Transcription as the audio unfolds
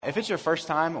If it's your first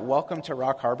time, welcome to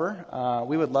Rock Harbor.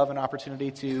 We would love an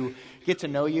opportunity to get to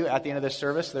know you at the end of this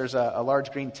service. There's a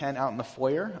large green tent out in the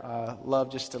foyer.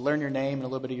 Love just to learn your name and a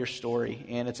little bit of your story.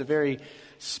 And it's a very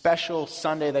special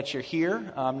Sunday that you're here.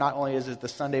 Not only is it the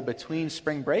Sunday between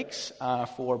spring breaks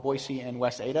for Boise and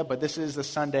West Ada, but this is the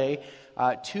Sunday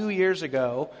 2 years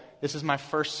ago. This is my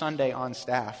first Sunday on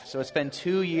staff. So it's been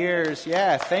 2 years.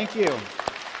 Yeah, thank you.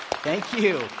 Thank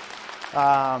you.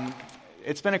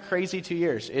 It's been a crazy 2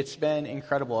 years. It's been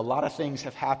incredible. A lot of things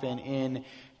have happened in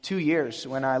 2 years.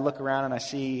 When I look around and I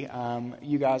see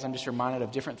you guys, I'm just reminded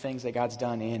of different things that God's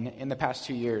done in the past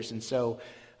 2 years. And so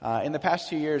in the past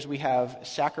 2 years, we have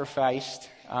sacrificed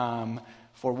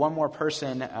for one more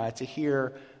person to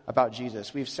hear about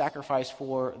Jesus. We've sacrificed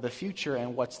for the future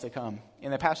and what's to come.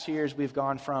 In the past 2 years, we've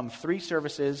gone from 3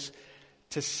 services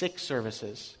to 6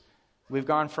 services. We've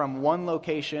gone from 1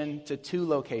 location to 2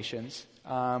 locations.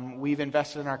 We've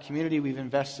invested in our community. We've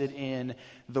invested in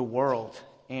the world.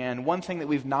 And one thing that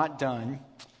we've not done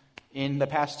in the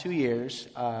past 2 years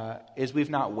is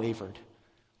we've not wavered.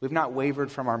 We've not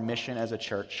wavered from our mission as a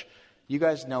church. You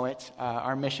guys know it.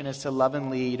 Our mission is to love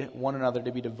and lead one another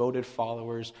to be devoted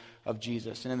followers of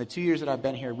Jesus. And in the 2 years that I've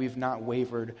been here, we've not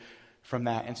wavered from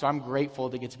that. And so I'm grateful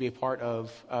to get to be a part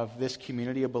of this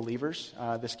community of believers,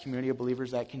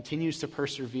 that continues to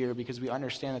persevere, because we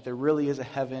understand that there really is a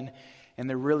heaven and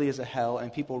there really is a hell,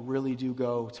 and people really do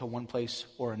go to one place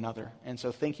or another. And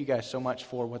so thank you guys so much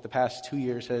for what the past 2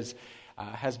 years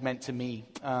has meant to me.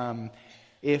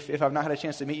 If I've not had a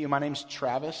chance to meet you, my name's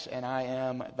Travis, and I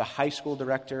am the high school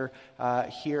director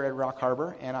here at Rock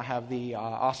Harbor, and I have the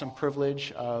awesome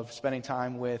privilege of spending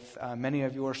time with many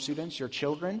of your students, your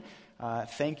children.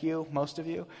 Thank you, most of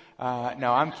you.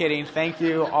 No, I'm kidding. Thank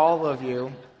you, all of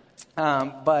you.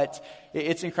 But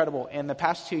it's incredible. And the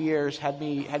past 2 years had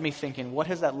me thinking, what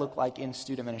does that look like in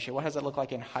student ministry? What does that look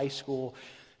like in high school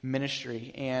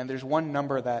ministry? And there's one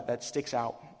number that sticks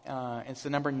out. It's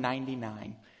the number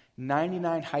 99.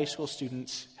 99 high school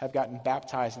students have gotten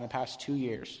baptized in the past 2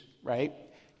 years, right?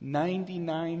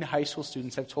 99 high school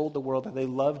students have told the world that they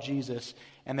love Jesus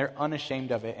and they're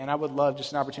unashamed of it. And I would love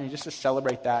just an opportunity just to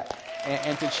celebrate that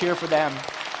and to cheer for them.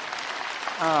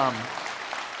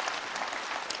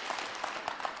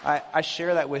 I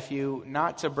share that with you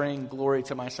not to bring glory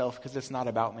to myself, because it's not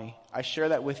about me. I share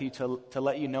that with you to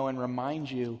let you know and remind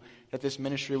you that this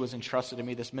ministry was entrusted to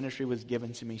me. This ministry was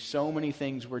given to me. So many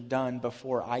things were done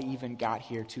before I even got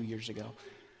here 2 years ago.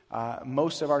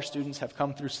 Most of our students have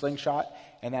come through Slingshot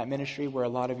and that ministry where a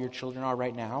lot of your children are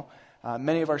right now.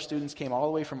 Many of our students came all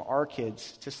the way from our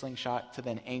kids to Slingshot to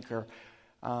then Anchor.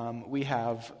 We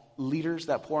have leaders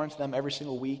that pour into them every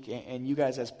single week, and you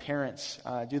guys as parents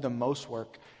do the most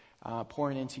work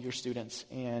pouring into your students.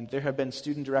 And there have been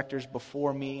student directors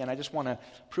before me, and I just want to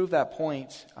prove that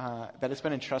point, that it's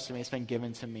been entrusted to me, it's been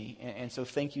given to me. And so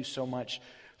thank you so much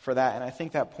for that. And I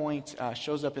think that point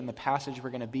shows up in the passage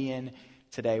we're going to be in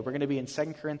today. We're going to be in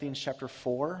 2 Corinthians chapter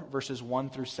 4, verses 1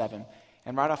 through 7.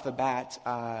 And right off the bat,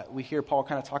 we hear Paul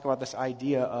kind of talk about this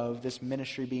idea of this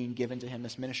ministry being given to him,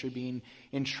 this ministry being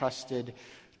entrusted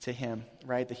to him,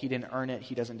 right? That he didn't earn it,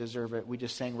 he doesn't deserve it. We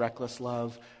just sang Reckless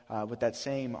Love with that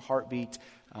same heartbeat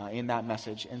in that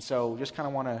message. And so just kind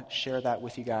of want to share that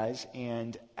with you guys.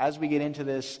 And as we get into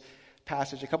this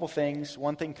passage, a couple things.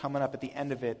 One thing coming up at the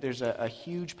end of it, there's a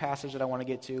huge passage that I want to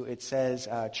get to. It says,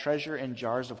 treasure in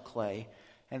jars of clay.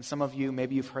 And some of you,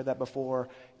 maybe you've heard that before,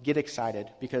 get excited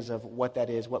because of what that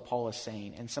is, what Paul is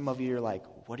saying. And some of you are like,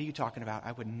 what are you talking about?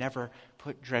 I would never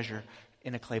put treasure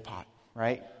in a clay pot,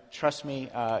 right? Trust me,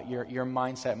 your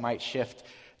mindset might shift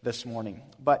this morning.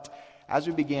 But as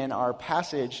we begin, our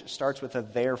passage starts with a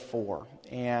therefore.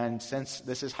 And since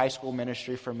this is high school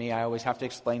ministry for me, I always have to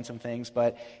explain some things.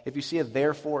 But if you see a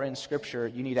therefore in Scripture,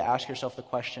 you need to ask yourself the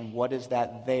question, what is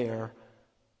that there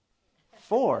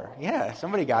for? Yeah,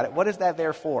 somebody got it. What is that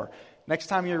there for? Next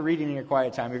time you're reading in your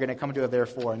quiet time, you're going to come to a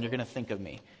therefore, and you're going to think of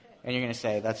me. And you're going to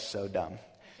say, that's so dumb.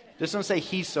 Just don't say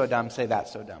he's so dumb, say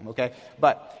that's so dumb, okay?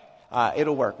 But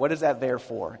it'll work. What is that there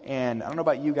for? And I don't know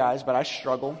about you guys, but I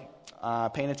struggle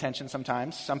paying attention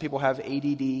sometimes. Some people have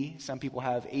ADD. Some people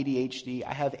have ADHD.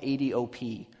 I have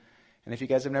ADOP. And if you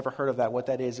guys have never heard of that, what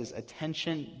that is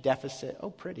attention deficit. Oh,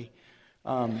 pretty.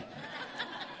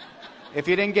 If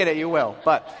you didn't get it, you will.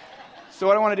 But so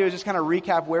what I want to do is just kind of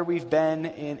recap where we've been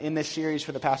in this series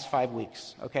for the past 5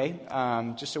 weeks, okay?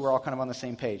 Just so we're all kind of on the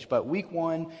same page. But week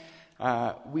 1,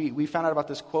 we found out about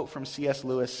this quote from C.S.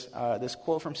 Lewis,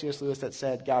 that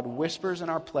said, God whispers in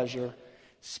our pleasure,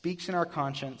 speaks in our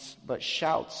conscience, but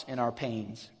shouts in our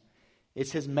pains.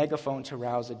 It's his megaphone to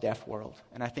rouse a deaf world.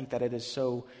 And I think that it is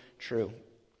so true.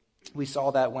 we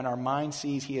saw that when our mind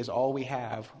sees he is all we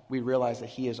have, we realize that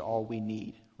he is all we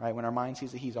need, right? When our mind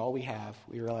sees that he's all we have,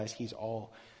 we realize he's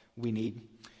all we need.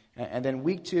 And then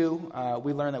week 2,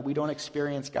 we learned that we don't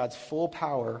experience God's full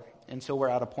power until we're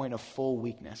at a point of full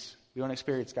weakness. We don't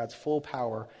experience God's full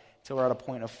power until we're at a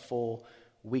point of full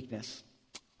weakness.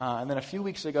 And then a few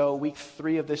weeks ago, week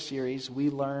 3 of this series, we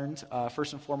learned,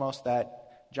 first and foremost,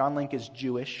 that John Link is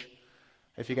Jewish.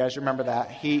 If you guys remember that.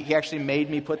 He actually made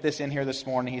me put this in here this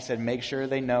morning. He said, make sure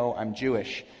they know I'm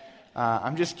Jewish.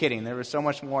 I'm just kidding. There was so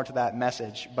much more to that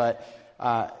message. But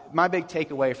my big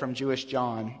takeaway from Jewish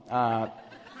John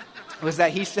was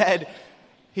that he said,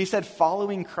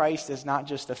 following Christ is not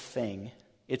just a thing,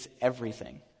 it's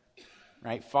everything.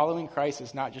 Right? Following Christ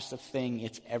is not just a thing,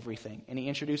 it's everything. And he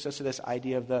introduced us to this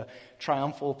idea of the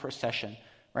triumphal procession,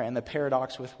 right, and the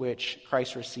paradox with which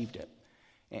Christ received it.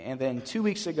 And then 2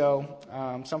 weeks ago,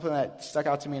 something that stuck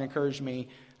out to me and encouraged me,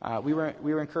 we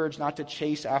were encouraged not to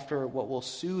chase after what will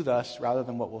soothe us rather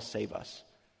than what will save us.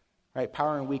 Right?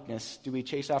 Power and weakness. Do we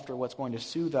chase after what's going to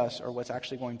soothe us or what's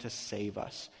actually going to save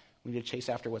us? We need to chase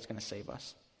after what's going to save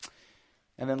us.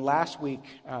 And then last week,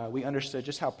 we understood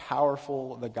just how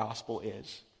powerful the gospel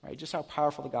is. Right? Just how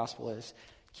powerful the gospel is.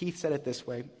 Keith said it this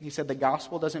way. He said, the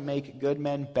gospel doesn't make good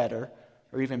men better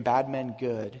or even bad men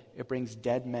good. It brings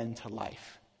dead men to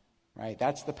life. Right?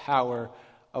 That's the power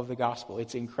of the gospel.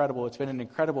 It's incredible. It's been an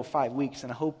incredible 5 weeks,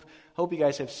 and I hope you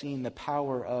guys have seen the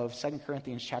power of 2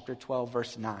 Corinthians chapter 12,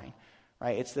 verse 9.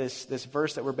 Right? It's this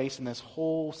verse that we're basing this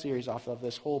whole series off of,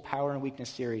 this whole power and weakness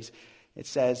series. It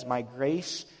says, my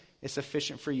grace is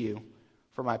sufficient for you,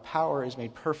 for my power is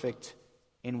made perfect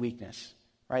in weakness.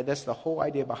 Right? That's the whole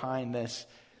idea behind this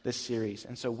series.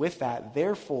 And so with that,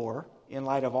 therefore, in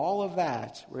light of all of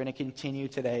that, we're going to continue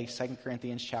today, 2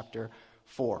 Corinthians chapter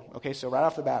 4. Okay, so right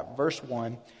off the bat, verse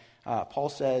 1, Paul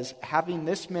says, having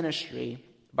this ministry,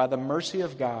 by the mercy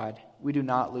of God, we do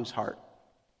not lose heart.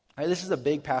 Right, this is a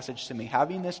big passage to me.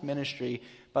 Having this ministry,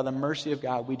 by the mercy of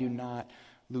God, we do not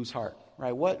lose heart.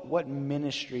 Right? What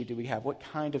ministry do we have? What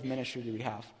kind of ministry do we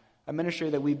have? A ministry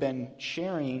that we've been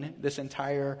sharing this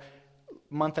entire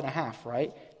month and a half,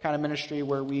 right? Kind of ministry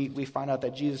where we find out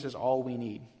that Jesus is all we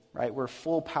need, right? Where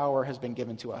full power has been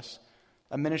given to us.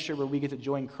 A ministry where we get to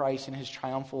join Christ in his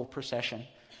triumphal procession.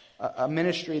 A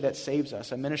ministry that saves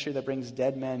us. A ministry that brings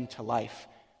dead men to life.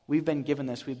 We've been given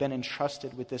this. We've been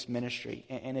entrusted with this ministry.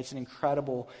 And it's an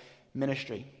incredible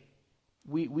ministry.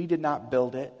 We did not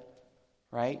build it,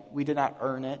 right? We did not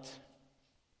earn it.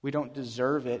 We don't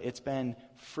deserve it. It's been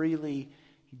freely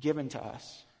given to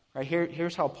us. Right?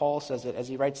 Here's how Paul says it as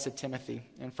he writes to Timothy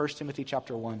in 1 Timothy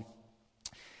chapter 1.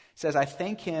 It says, I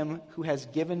thank him who has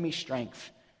given me strength,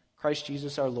 Christ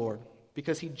Jesus our Lord,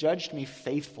 because he judged me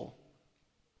faithful,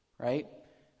 right?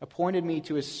 Appointed me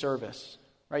to his service,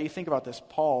 right? You think about this.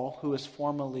 Paul, who was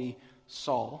formerly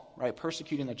Saul, right,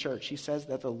 persecuting the church, he says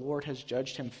that the Lord has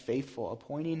judged him faithful,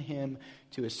 appointing him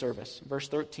to his service. Verse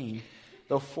 13,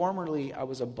 though formerly I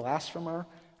was a blasphemer,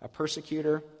 a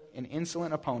persecutor, an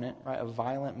insolent opponent, right, a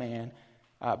violent man,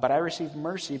 but I received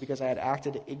mercy because I had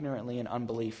acted ignorantly in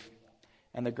unbelief.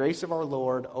 And the grace of our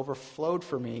Lord overflowed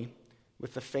for me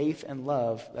with the faith and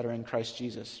love that are in Christ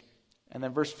Jesus. And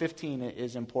then verse 15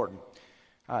 is important.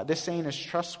 This saying is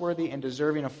trustworthy and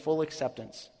deserving of full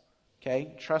acceptance.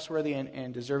 Okay? Trustworthy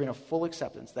and deserving of full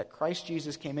acceptance, that Christ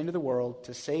Jesus came into the world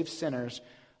to save sinners,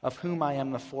 of whom I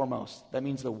am the foremost. That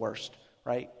means the worst,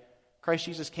 right? Christ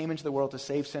Jesus came into the world to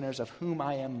save sinners, of whom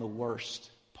I am the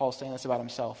worst. Paul's saying this about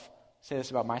himself. Say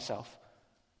this about myself.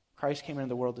 Christ came into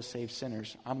the world to save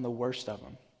sinners. I'm the worst of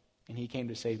them. And he came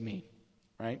to save me,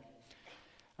 right?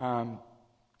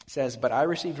 Says, but I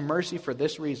received mercy for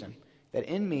this reason, that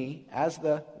in me, as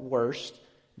the worst,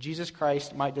 Jesus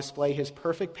Christ might display his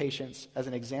perfect patience as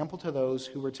an example to those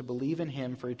who were to believe in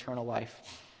him for eternal life.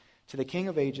 To the King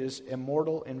of ages,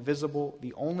 immortal, invisible,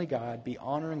 the only God, be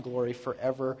honor and glory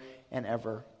forever and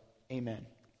ever. Amen.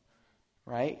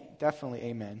 Right? Definitely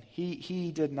amen.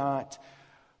 He did not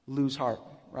lose heart,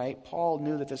 right? Paul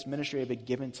knew that this ministry had been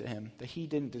given to him, that he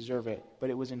didn't deserve it, but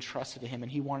it was entrusted to him,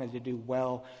 and he wanted to do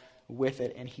well with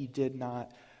it, and he did not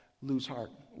lose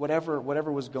heart. Whatever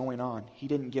was going on, he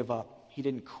didn't give up. He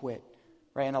didn't quit,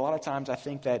 right? And a lot of times I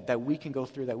think that we can go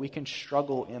through that. We can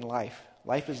struggle in life.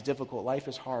 Life is difficult. Life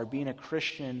is hard. Being a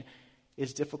Christian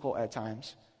is difficult at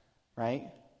times,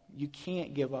 right? You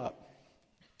can't give up.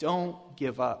 Don't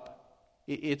give up.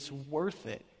 It's worth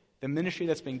it. The ministry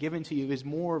that's been given to you is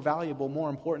more valuable, more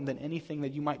important than anything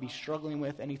that you might be struggling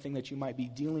with, anything that you might be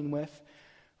dealing with,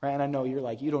 right? And I know you're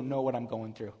like, you don't know what I'm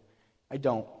going through. I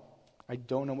don't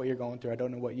know what you're going through. I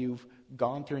don't know what you've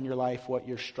gone through in your life, what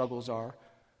your struggles are.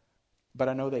 But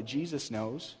I know that Jesus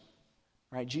knows,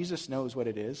 right? Jesus knows what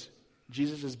it is.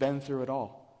 Jesus has been through it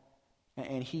all.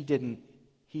 And he didn't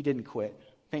quit.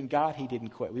 Thank God he didn't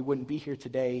quit. We wouldn't be here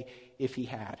today if he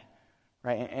had.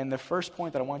 Right? And the first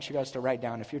point that I want you guys to write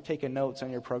down, if you're taking notes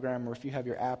on your program or if you have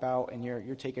your app out and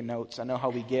you're taking notes, I know how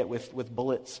we get with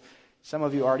bullets. Some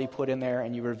of you already put in there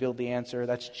and you revealed the answer.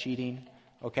 That's cheating,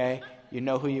 okay? You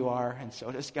know who you are, and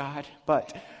so does God.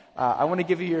 But I want to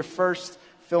give you your first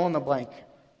fill in the blank.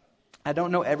 I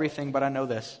don't know everything, but I know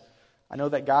this. I know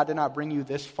that God did not bring you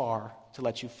this far to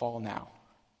let you fall now.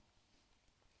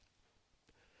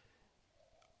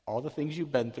 All the things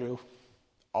you've been through,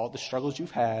 all the struggles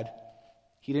you've had,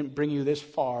 he didn't bring you this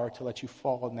far to let you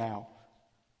fall now.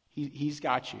 He's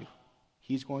got you.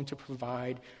 He's going to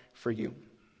provide for you,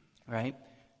 right?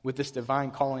 With this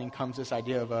divine calling comes this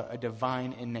idea of a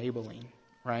divine enabling,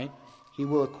 right? He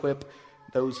will equip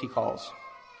those he calls.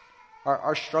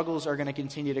 Our struggles are going to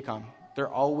continue to come. They're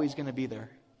always going to be there.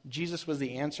 Jesus was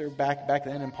the answer back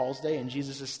then in Paul's day, and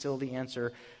Jesus is still the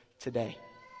answer today,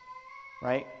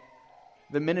 right?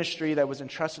 The ministry that was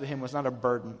entrusted to him was not a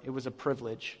burden. It was a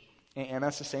privilege. And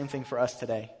that's the same thing for us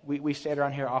today. We say it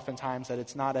around here oftentimes that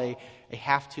it's not a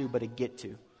have to, but a get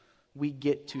to. We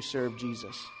get to serve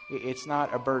Jesus. It's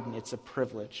not a burden, it's a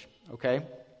privilege, okay?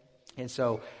 And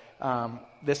so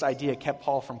this idea kept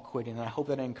Paul from quitting, and I hope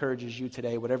that encourages you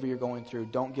today. Whatever you're going through,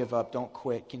 don't give up, don't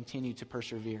quit, continue to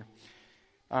persevere.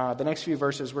 The next few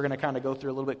verses we're going to kind of go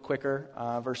through a little bit quicker,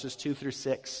 verses 2 through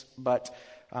 6. But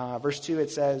verse 2,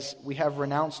 it says, "We have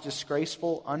renounced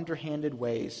disgraceful, underhanded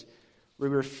ways. We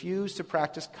refuse to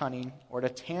practice cunning or to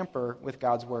tamper with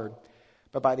God's word.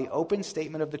 But by the open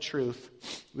statement of the truth,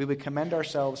 we would commend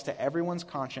ourselves to everyone's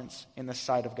conscience in the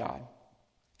sight of God."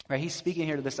 Right? He's speaking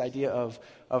here to this idea of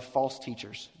false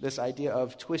teachers, this idea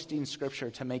of twisting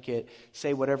Scripture to make it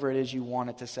say whatever it is you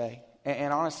want it to say.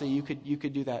 And honestly, you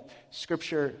could do that.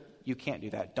 Scripture, you can't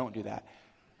do that. Don't do that.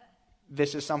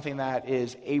 This is something that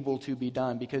is able to be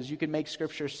done because you can make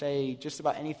Scripture say just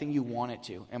about anything you want it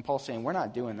to. And Paul's saying, we're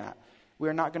not doing that.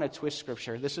 We're not going to twist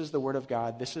Scripture. This is the Word of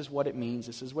God. This is what it means.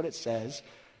 This is what it says,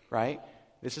 right?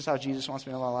 This is how Jesus wants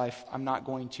me to live my life. I'm not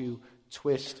going to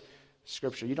twist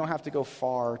Scripture. You don't have to go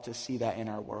far to see that in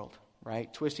our world,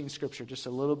 right? Twisting Scripture, just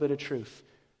a little bit of truth,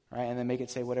 right? And then make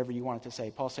it say whatever you want it to say.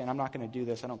 Paul's saying, I'm not going to do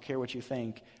this. I don't care what you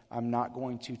think. I'm not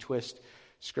going to twist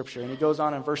Scripture. And he goes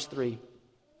on in verse 3.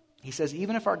 He says,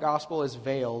 even if our gospel is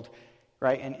veiled,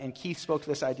 right? And Keith spoke to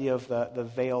this idea of the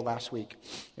veil last week.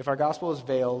 If our gospel is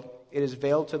veiled, it is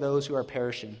veiled to those who are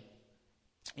perishing.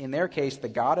 In their case, the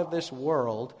God of this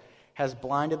world has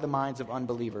blinded the minds of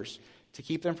unbelievers to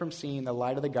keep them from seeing the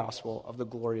light of the gospel of the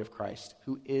glory of Christ,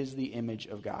 who is the image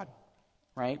of God,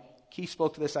 right? Keith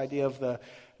spoke to this idea of the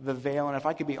veil, and if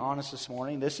I could be honest this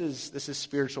morning, this is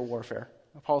spiritual warfare.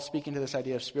 Paul's speaking to this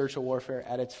idea of spiritual warfare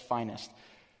at its finest,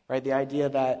 right? The idea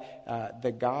that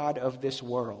the God of this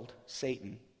world,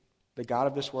 Satan, the God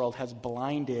of this world has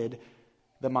blinded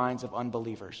the minds of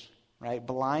unbelievers, right?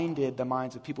 Blinded the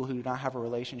minds of people who do not have a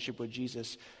relationship with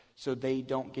Jesus so they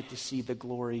don't get to see the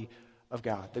glory of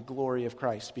God, the glory of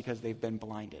Christ, because they've been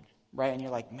blinded, right? And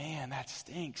you're like, man, that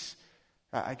stinks.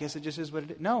 I guess it just is what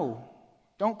it is. No,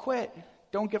 don't quit.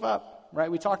 Don't give up,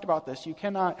 right? We talked about this. You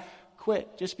cannot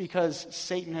quit. Just because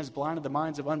Satan has blinded the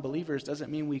minds of unbelievers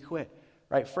doesn't mean we quit,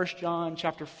 right? 1 John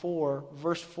chapter 4,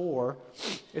 verse 4,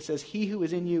 it says, he who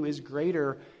is in you is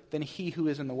greater than he who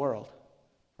is in the world.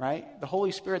 Right? The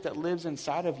Holy Spirit that lives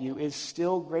inside of you is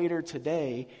still greater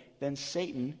today than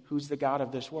Satan, who's the God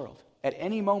of this world. At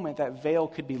any moment, that veil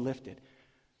could be lifted.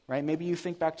 Right? Maybe you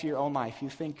think back to your own life.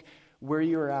 You think where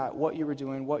you were at, what you were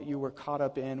doing, what you were caught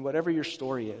up in, whatever your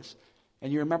story is.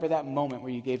 And you remember that moment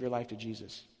where you gave your life to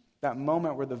Jesus. That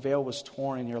moment where the veil was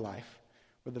torn in your life,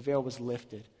 where the veil was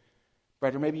lifted.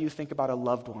 Right? Or maybe you think about a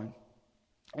loved one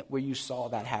where you saw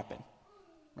that happen.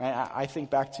 Right? I think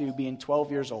back to being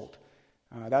 12 years old.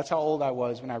 That's how old I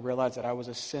was when I realized that I was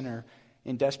a sinner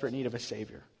in desperate need of a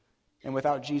Savior. And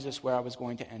without Jesus, where I was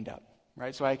going to end up.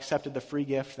 Right? So I accepted the free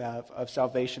gift of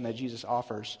salvation that Jesus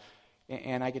offers.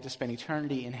 And I get to spend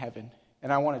eternity in heaven.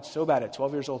 And I wanted so bad at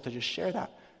 12 years old to just share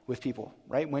that with people.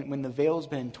 Right? When the veil's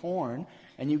been torn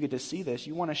and you get to see this,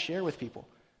 you want to share with people.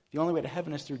 The only way to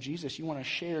heaven is through Jesus. You want to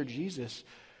share Jesus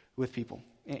with people.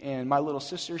 And my little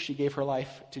sister, she gave her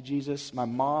life to Jesus. My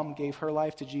mom gave her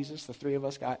life to Jesus. The three of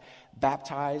us got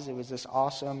baptized. It was this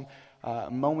awesome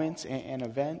moment and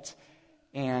event.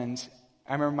 And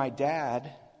I remember my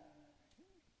dad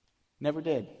never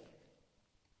did.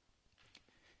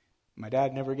 My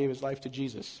dad never gave his life to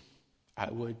Jesus. I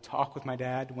would talk with my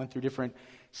dad, went through different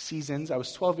seasons. I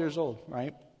was 12 years old,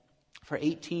 right? For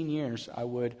 18 years, I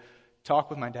would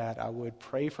talk with my dad. I would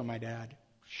pray for my dad,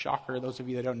 Shocker, those of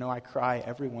you that don't know, I cry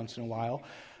every once in a while.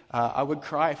 I would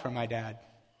cry for my dad.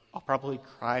 I'll probably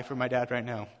cry for my dad right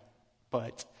now.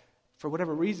 But for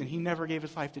whatever reason, he never gave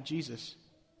his life to Jesus.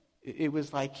 It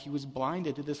was like he was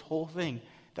blinded to this whole thing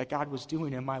that God was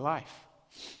doing in my life.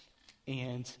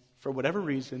 And for whatever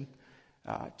reason,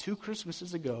 2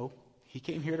 Christmases ago, he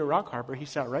came here to Rock Harbor. He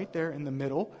sat right there in the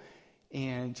middle,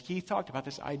 and he talked about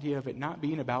this idea of it not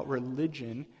being about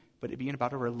religion, but it being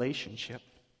about a relationship.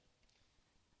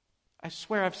 I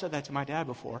swear I've said that to my dad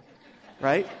before,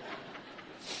 right?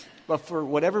 But for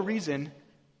whatever reason,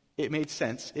 it made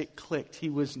sense. It clicked. He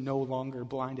was no longer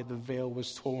blinded. The veil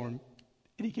was torn,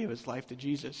 and he gave his life to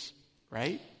Jesus,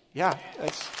 right? Yeah,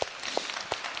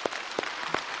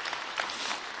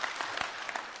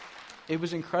 it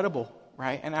was incredible,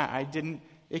 right? And I didn't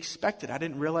expect it. I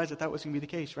didn't realize that was going to be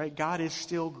the case, right? God is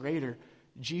still greater.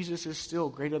 Jesus is still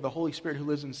greater. The Holy Spirit who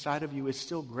lives inside of you is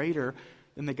still greater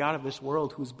than the God of this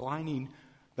world who's blinding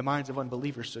the minds of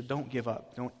unbelievers. So don't give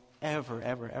up. Don't ever,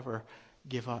 ever, ever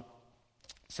give up.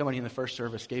 Somebody in the first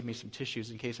service gave me some tissues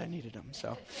in case I needed them.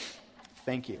 So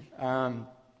thank you.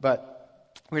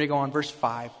 But we're going to go on verse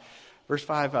 5. Verse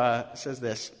 5 says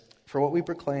this: "For what we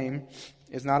proclaim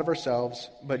is not of ourselves,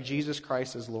 but Jesus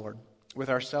Christ as Lord, with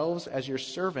ourselves as your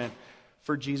servant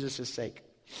for Jesus' sake."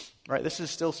 Right? This is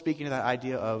still speaking to that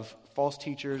idea of false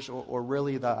teachers, or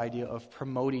really the idea of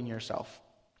promoting yourself.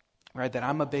 Right? That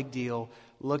I'm a big deal.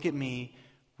 Look at me.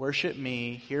 Worship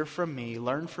me. Hear from me.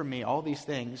 Learn from me. All these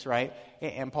things, right?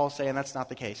 And Paul's saying that's not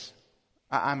the case.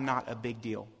 I'm not a big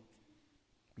deal.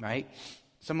 Right?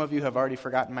 Some of you have already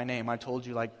forgotten my name. I told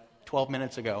you like 12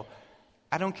 minutes ago.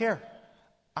 I don't care.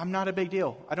 I'm not a big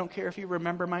deal. I don't care if you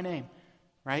remember my name.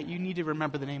 Right? You need to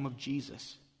remember the name of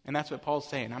Jesus. And that's what Paul's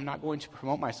saying. I'm not going to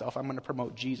promote myself. I'm going to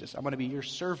promote Jesus. I'm going to be your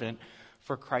servant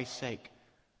for Christ's sake.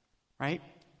 Right?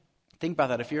 Think about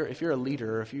that. If you're a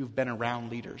leader, or if you've been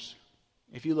around leaders,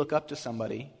 if you look up to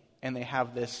somebody and they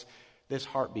have this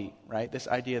heartbeat, right? This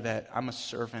idea that I'm a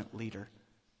servant leader.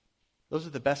 Those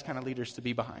are the best kind of leaders to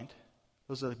be behind.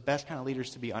 Those are the best kind of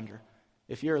leaders to be under.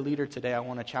 If you're a leader today, I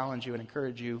want to challenge you and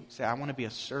encourage you. Say, I want to be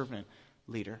a servant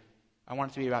leader. I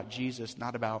want it to be about Jesus,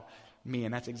 not about me.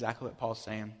 And that's exactly what Paul's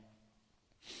saying.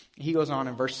 He goes on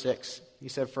in verse 6. He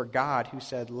said, "For God, who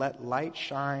said, 'Let light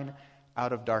shine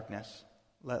out of darkness,'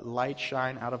 let light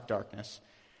shine out of darkness,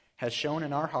 has shown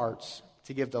in our hearts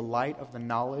to give the light of the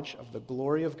knowledge of the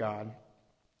glory of God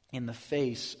in the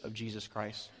face of Jesus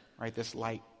Christ." Right? This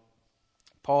light.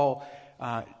 Paul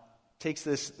takes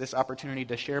this opportunity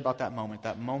to share about that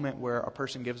moment where a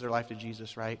person gives their life to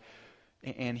Jesus, right?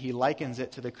 And he likens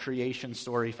it to the creation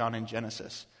story found in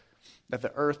Genesis. That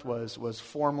the earth was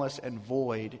formless and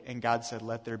void, and God said,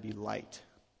 "Let there be light."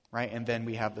 Right? And then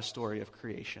we have the story of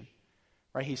creation.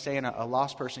 Right? He's saying a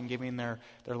lost person giving their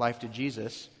life to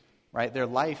Jesus, right? Their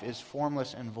life is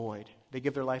formless and void. They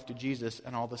give their life to Jesus,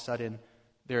 and all of a sudden,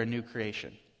 they're a new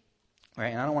creation. Right?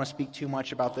 And I don't want to speak too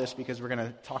much about this because we're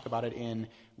going to talk about it in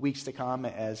weeks to come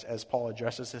as Paul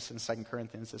addresses this in 2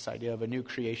 Corinthians, this idea of a new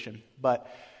creation. But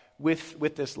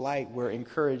with this light, we're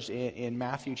encouraged in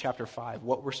Matthew chapter 5,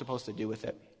 what we're supposed to do with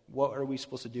it. What are we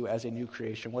supposed to do as a new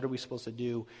creation? What are we supposed to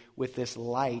do with this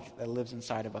light that lives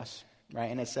inside of us?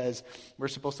 Right? And it says we're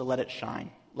supposed to let it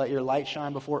shine. Let your light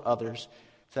shine before others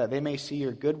so that they may see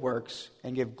your good works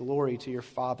and give glory to your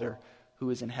Father who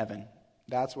is in heaven.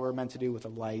 That's what we're meant to do with the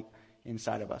light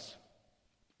inside of us.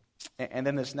 And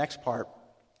then this next part,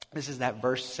 this is that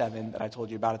verse 7 that I told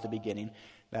you about at the beginning,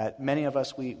 that many of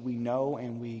us, we know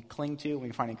and we cling to, and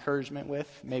we find encouragement with.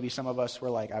 Maybe some of us were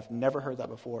like, I've never heard that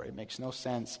before. It makes no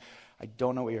sense. I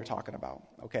don't know what you're talking about.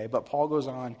 Okay, but Paul goes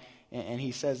on and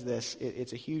he says this.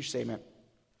 It's a huge statement.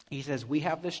 He says, we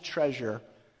have this treasure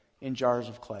in jars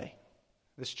of clay.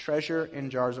 This treasure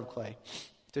in jars of clay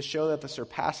to show that the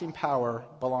surpassing power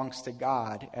belongs to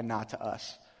God and not to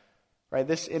us. Right?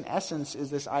 This, in essence,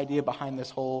 is this idea behind this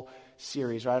whole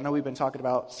series. Right? I know we've been talking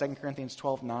about 2 Corinthians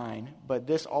 12:9, but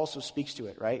this also speaks to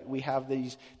it. Right? We have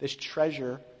this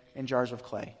treasure in jars of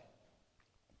clay.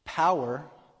 Power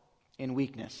in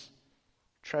weakness.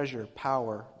 Treasure,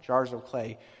 power, jars of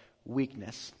clay,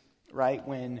 weakness. Right?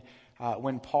 When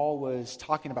Paul was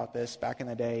talking about this back in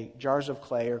the day, jars of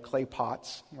clay or clay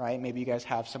pots, right? Maybe you guys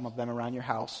have some of them around your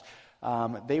house.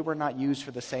 They were not used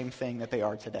for the same thing that they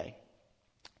are today.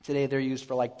 Today they're used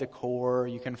for like decor.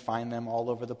 You can find them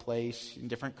all over the place in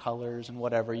different colors and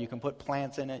whatever. You can put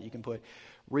plants in it. You can put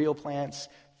real plants,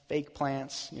 fake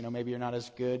plants. You know, maybe you're not as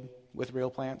good with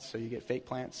real plants, so you get fake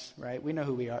plants, right? We know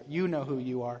who we are. You know who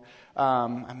you are.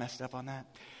 I messed up on that.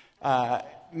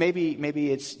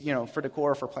 Maybe it's, for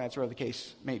decor, for plants, or whatever the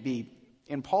case may be.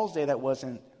 In Paul's day, that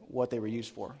wasn't what they were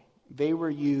used for. they were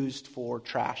used for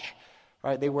trash,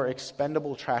 right? They were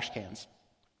expendable trash cans.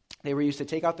 They were used to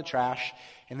take out the trash,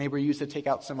 and they were used to take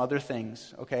out some other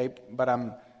things, okay? But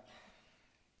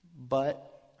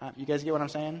you guys get what I'm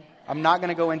saying? I'm not going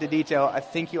to go into detail. I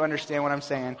think you understand what I'm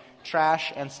saying.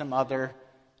 Trash and some other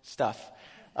stuff.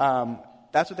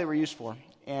 That's what they were used for.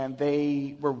 And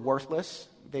they were worthless.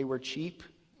 They were cheap.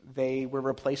 They were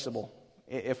replaceable.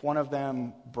 If one of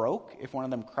them broke, if one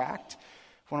of them cracked,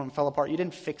 if one of them fell apart, you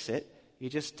didn't fix it. You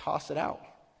just toss it out,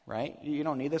 right? You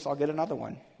don't need this. I'll get another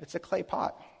one. It's a clay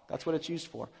pot. That's what it's used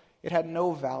for. It had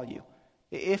no value.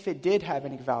 If it did have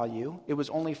any value, it was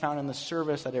only found in the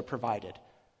service that it provided,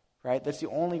 right? That's the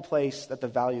only place that the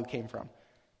value came from,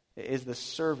 is the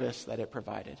service that it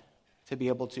provided to be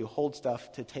able to hold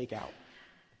stuff to take out,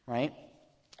 right?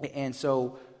 And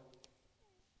so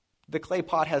the clay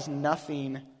pot has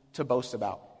nothing to boast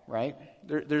about, right?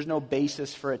 There's no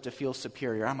basis for it to feel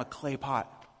superior. I'm a clay pot.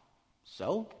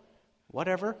 So,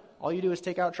 whatever. All you do is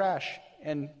take out trash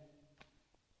and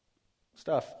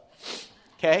stuff,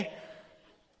 okay?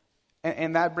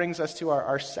 And that brings us to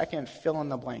our second fill in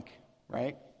the blank,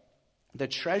 right? The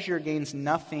treasure gains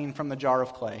nothing from the jar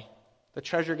of clay. The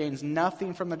treasure gains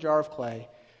nothing from the jar of clay.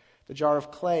 The jar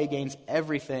of clay gains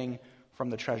everything from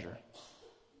the treasure,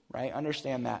 right?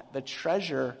 Understand that. The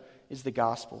treasure is the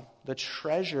gospel. The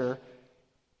treasure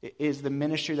is the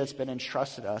ministry that's been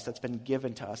entrusted to us, that's been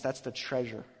given to us. That's the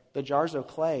treasure. The jars of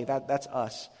clay, that's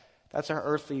us. That's our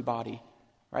earthly body,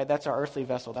 right? That's our earthly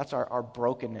vessel. That's our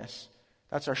brokenness.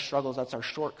 That's our struggles. That's our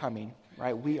shortcoming,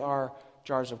 right? We are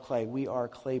jars of clay. We are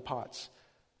clay pots.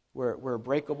 We're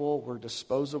breakable. We're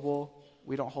disposable.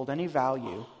 We don't hold any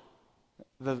value.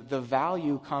 The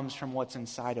value comes from what's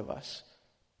inside of us,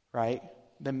 right?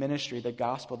 The ministry, the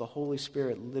gospel, the Holy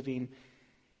Spirit living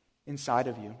inside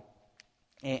of you.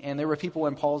 And there were people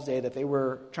in Paul's day that they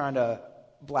were trying to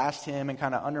blast him and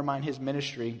kind of undermine his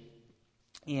ministry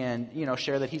and,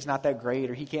 share that he's not that great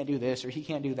or he can't do this or he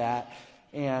can't do that.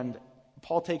 And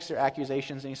Paul takes their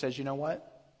accusations and he says, you know what?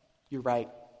 You're right.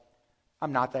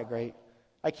 I'm not that great.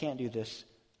 I can't do this.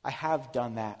 I have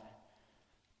done that.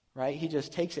 Right? He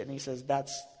just takes it and he says,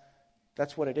 that's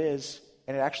what it is.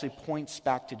 And it actually points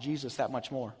back to Jesus that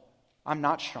much more. I'm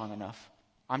not strong enough.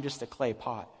 I'm just a clay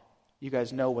pot. You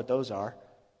guys know what those are.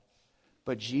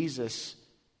 But Jesus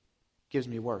gives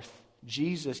me worth.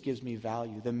 Jesus gives me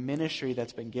value. The ministry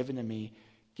that's been given to me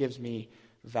gives me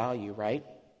value, right?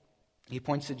 He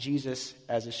points to Jesus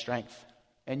as his strength.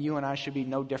 And you and I should be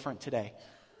no different today.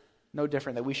 No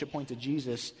different, that we should point to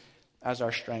Jesus as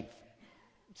our strength.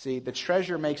 See, the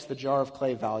treasure makes the jar of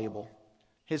clay valuable.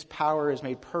 His power is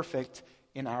made perfect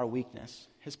in our weakness.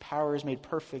 His power is made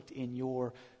perfect in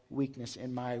your weakness,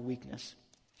 in my weakness.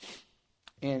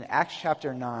 In Acts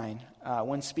chapter 9,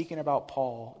 when speaking about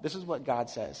Paul, this is what God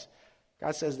says.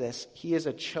 God says this: he is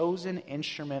a chosen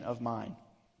instrument of mine.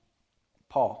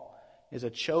 Paul is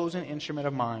a chosen instrument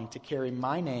of mine to carry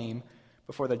my name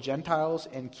before the Gentiles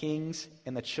and kings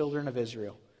and the children of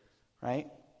Israel. Right?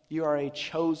 You are a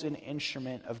chosen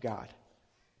instrument of God.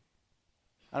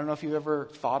 I don't know if you ever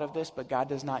thought of this, but God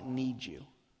does not need you.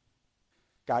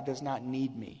 God does not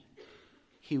need me.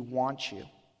 He wants you.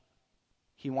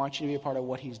 He wants you to be a part of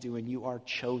what he's doing. You are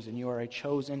chosen. You are a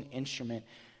chosen instrument,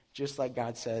 just like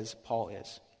God says Paul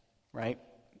is, right?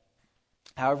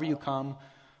 However you come,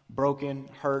 broken,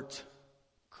 hurt,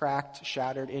 cracked,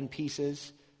 shattered, in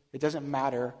pieces, it doesn't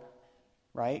matter,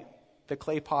 right? The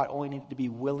clay pot only needs to be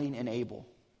willing and able.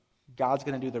 God's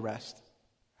going to do the rest.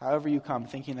 However you come,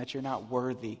 thinking that you're not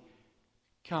worthy,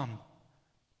 come,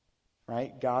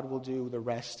 right? God will do the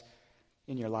rest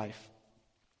in your life.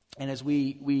 And as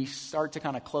we start to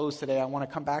kind of close today, I want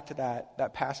to come back to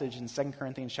that passage in 2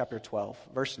 Corinthians chapter 12,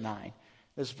 verse 9.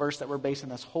 This verse that we're basing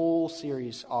this whole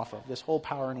series off of, this whole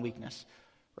power and weakness,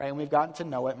 right? And we've gotten to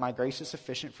know it. My grace is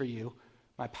sufficient for you.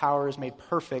 My power is made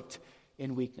perfect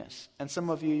in weakness. And some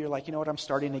of you, you're like, you know what, I'm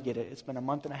starting to get it. It's been a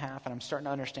month and a half, and I'm starting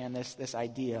to understand this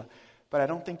idea. But I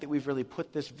don't think that we've really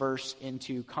put this verse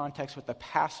into context with the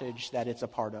passage that it's a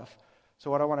part of. So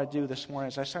what I want to do this morning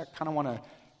is I kind of want to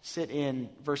sit in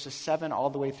verses 7 all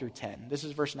the way through 10. This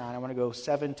is verse 9. I want to go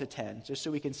 7 to 10, just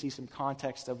so we can see some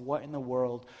context of what in the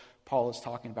world Paul is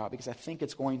talking about, because I think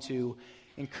it's going to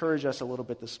encourage us a little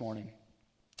bit this morning.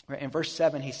 In verse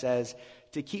 7, he says,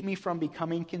 to keep me from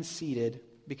becoming conceited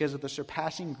because of the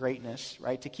surpassing greatness,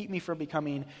 right? To keep me from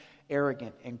becoming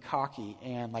arrogant and cocky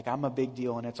and like I'm a big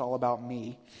deal and it's all about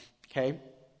me, okay?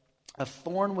 A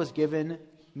thorn was given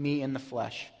me in the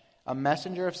flesh, a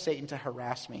messenger of Satan to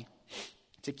harass me,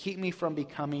 to keep me from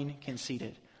becoming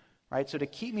conceited, right? So to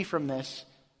keep me from this,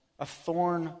 a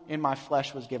thorn in my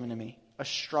flesh was given to me, a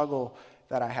struggle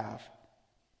that I have.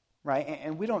 Right?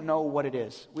 And we don't know what it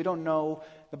is. We don't know,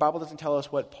 the Bible doesn't tell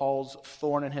us what Paul's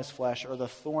thorn in his flesh or the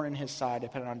thorn in his side,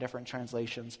 depending on different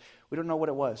translations. We don't know what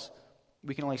it was.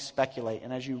 We can only speculate.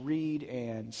 And as you read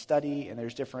and study, and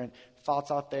there's different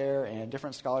thoughts out there, and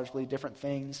different scholars believe different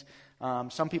things,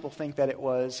 some people think that it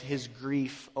was his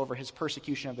grief over his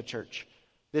persecution of the church.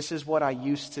 This is what I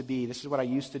used to be. This is what I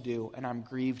used to do, and I'm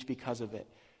grieved because of it.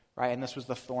 Right? And this was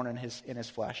the thorn in his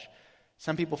flesh.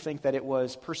 Some people think that it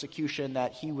was persecution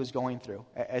that he was going through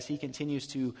as he continues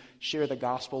to share the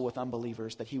gospel with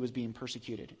unbelievers, that he was being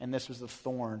persecuted. And this was the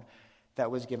thorn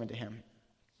that was given to him.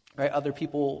 Right? Other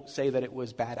people say that it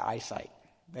was bad eyesight,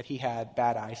 that he had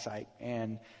bad eyesight.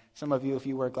 And some of you, if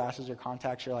you wear glasses or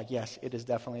contacts, you're like, yes, it is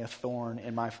definitely a thorn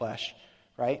in my flesh.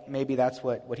 Right? Maybe that's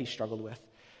what he struggled with.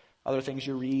 Other things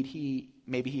you read,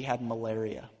 maybe he had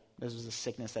malaria. This was a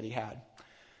sickness that he had.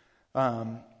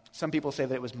 Some people say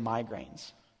that it was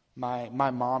migraines. My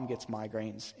mom gets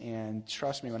migraines, and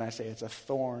trust me when I say it's a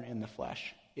thorn in the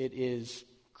flesh. It is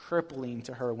crippling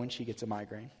to her when she gets a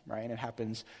migraine, right? And it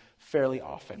happens fairly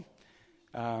often.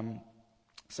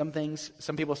 Some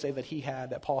people say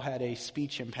that Paul had a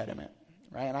speech impediment,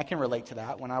 right? And I can relate to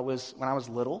that. When I was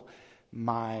little,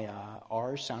 my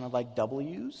R's sounded like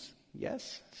W's.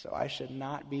 Yes, so I should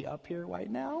not be up here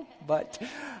right now, but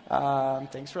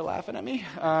thanks for laughing at me.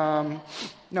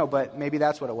 No, but maybe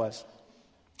that's what it was.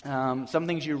 Some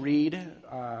things you read,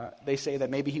 they say that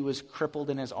maybe he was crippled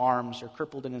in his arms or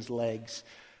crippled in his legs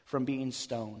from being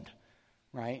stoned,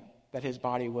 right? That his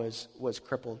body was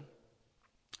crippled.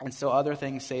 And so other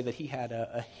things say that he had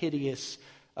a hideous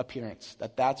appearance,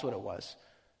 that's what it was,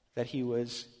 that he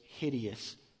was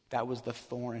hideous. That was the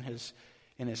thorn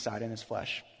in his side, in his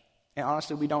flesh. And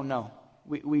honestly, we don't know.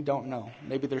 We don't know.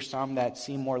 Maybe there's some that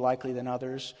seem more likely than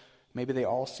others. Maybe they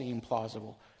all seem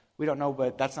plausible. We don't know,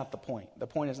 but that's not the point. The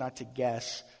point is not to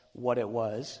guess what it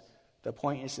was. The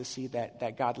point is to see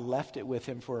that God left it with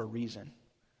him for a reason,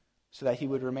 so that he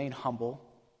would remain humble,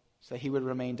 so that he would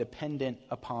remain dependent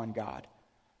upon God.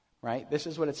 Right? This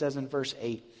is what it says in verse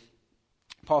 8.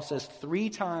 Paul says, 3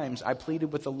 times I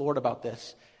pleaded with the Lord about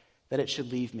this, that it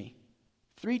should leave me.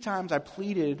 3 times I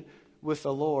pleaded with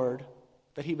the Lord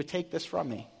that he would take this from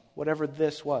me, whatever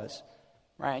this was.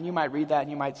 Right? And you might read that and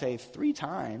you might say, 3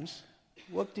 times?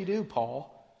 Whoop-de-doo,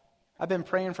 Paul. I've been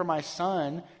praying for my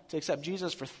son to accept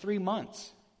Jesus for 3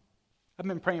 months. I've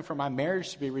been praying for my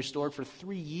marriage to be restored for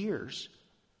 3 years.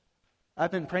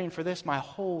 I've been praying for this my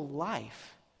whole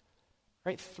life.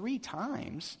 Right? 3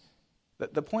 times?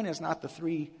 The point is not the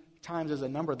 3 times as a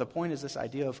number. The point is this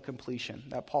idea of completion,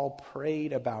 that Paul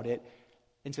prayed about it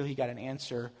until he got an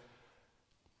answer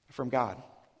from God.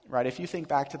 Right? If you think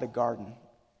back to the garden,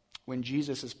 when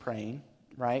Jesus is praying,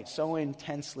 right, so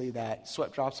intensely that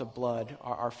sweat drops of blood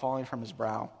are falling from his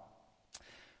brow.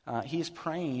 He's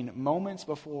praying moments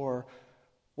before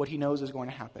what he knows is going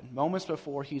to happen, moments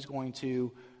before he's going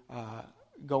to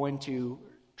go into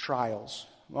trials,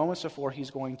 moments before he's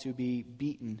going to be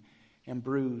beaten and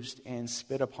bruised and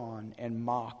spit upon and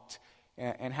mocked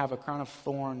and have a crown of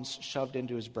thorns shoved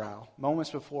into his brow,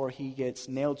 moments before he gets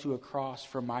nailed to a cross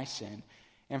for my sin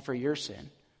and for your sin.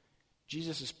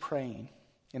 Jesus is praying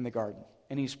in the garden,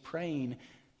 and he's praying,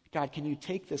 God, can you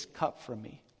take this cup from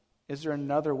me? Is there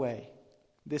another way?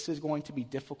 This is going to be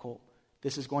difficult.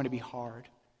 This is going to be hard.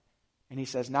 And he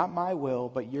says, not my will,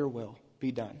 but your will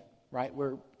be done. Right?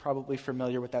 We're probably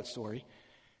familiar with that story.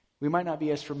 We might not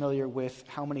be as familiar with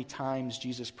how many times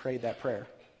Jesus prayed that prayer,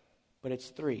 but it's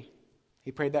 3.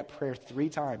 He prayed that prayer 3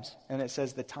 times, and it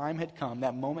says the time had come,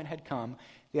 that moment had come,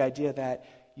 the idea that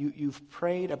you've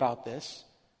prayed about this,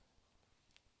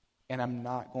 and I'm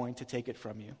not going to take it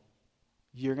from you.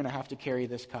 You're going to have to carry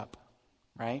this cup,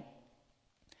 right?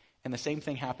 And the same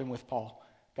thing happened with Paul.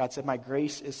 God said, my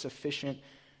grace is sufficient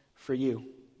for you,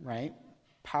 right?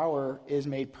 Power is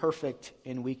made perfect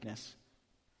in weakness.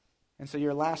 And so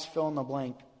your last fill in the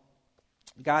blank,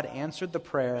 God answered the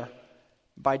prayer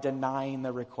by denying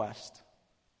the request.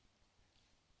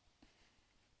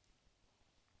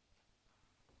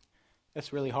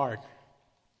 That's really hard.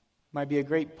 Might be a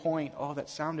great point. Oh, that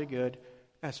sounded good.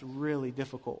 That's really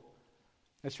difficult.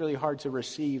 That's really hard to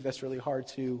receive. That's really hard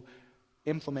to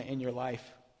implement in your life.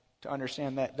 To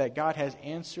understand that God has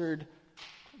answered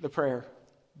the prayer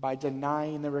by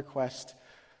denying the request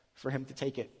for him to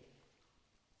take it.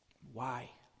 Why?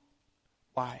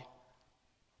 Why?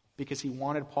 Because he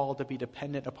wanted Paul to be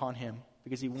dependent upon him.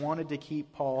 Because he wanted to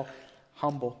keep Paul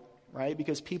humble. Right?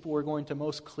 Because people were going to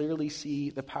most clearly see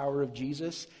the power of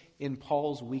Jesus in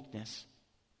Paul's weakness.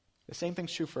 The same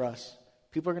thing's true for us.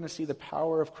 People are going to see the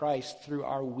power of Christ through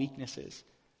our weaknesses.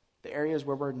 the areas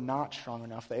where we're not strong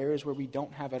enough, the areas where we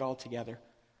don't have it all together,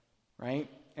 right?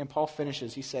 And Paul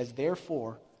finishes, he says,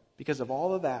 therefore, because of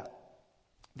all of that,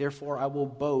 therefore I will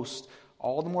boast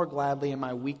all the more gladly in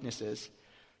my weaknesses,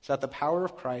 so that the power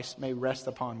of Christ may rest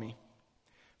upon me.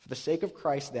 For the sake of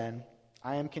Christ, then,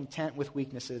 I am content with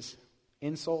weaknesses,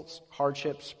 insults,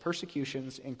 hardships,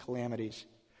 persecutions, and calamities.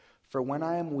 For when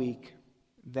I am weak,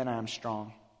 then I am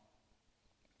strong.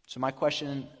 So my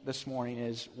question this morning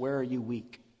is, where are you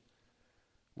weak?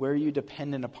 Where are you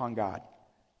dependent upon God?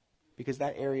 Because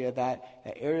that area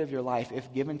of your life,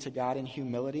 if given to God in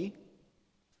humility,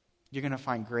 you're going to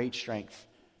find great strength.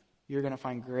 You're going to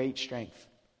find great strength.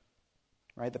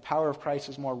 Right? The power of Christ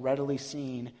is more readily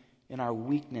seen in our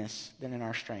weakness than in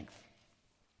our strength.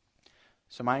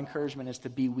 So my encouragement is to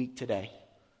be weak today.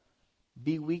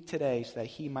 Be weak today so that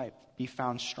he might be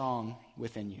found strong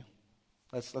within you.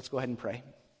 Let's go ahead and pray.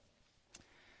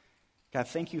 God,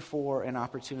 thank you for an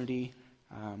opportunity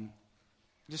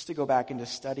just to go back and to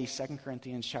study 2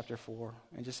 Corinthians chapter 4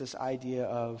 and just this idea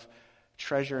of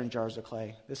treasure in jars of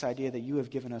clay. This idea that you have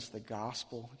given us the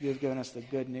gospel. You have given us the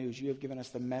good news. You have given us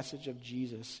the message of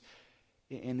Jesus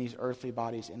in these earthly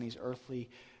bodies, in these earthly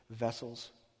vessels,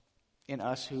 in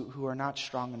us who are not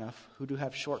strong enough, who do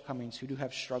have shortcomings, who do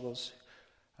have struggles.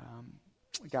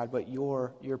 God, but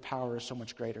your power is so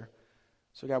much greater.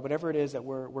 So God, whatever it is that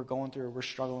we're going through or we're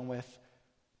struggling with,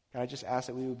 God, I just ask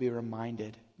that we would be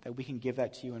reminded that we can give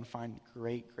that to you and find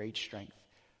great, great strength.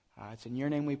 It's in your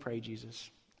name we pray, Jesus.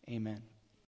 Amen.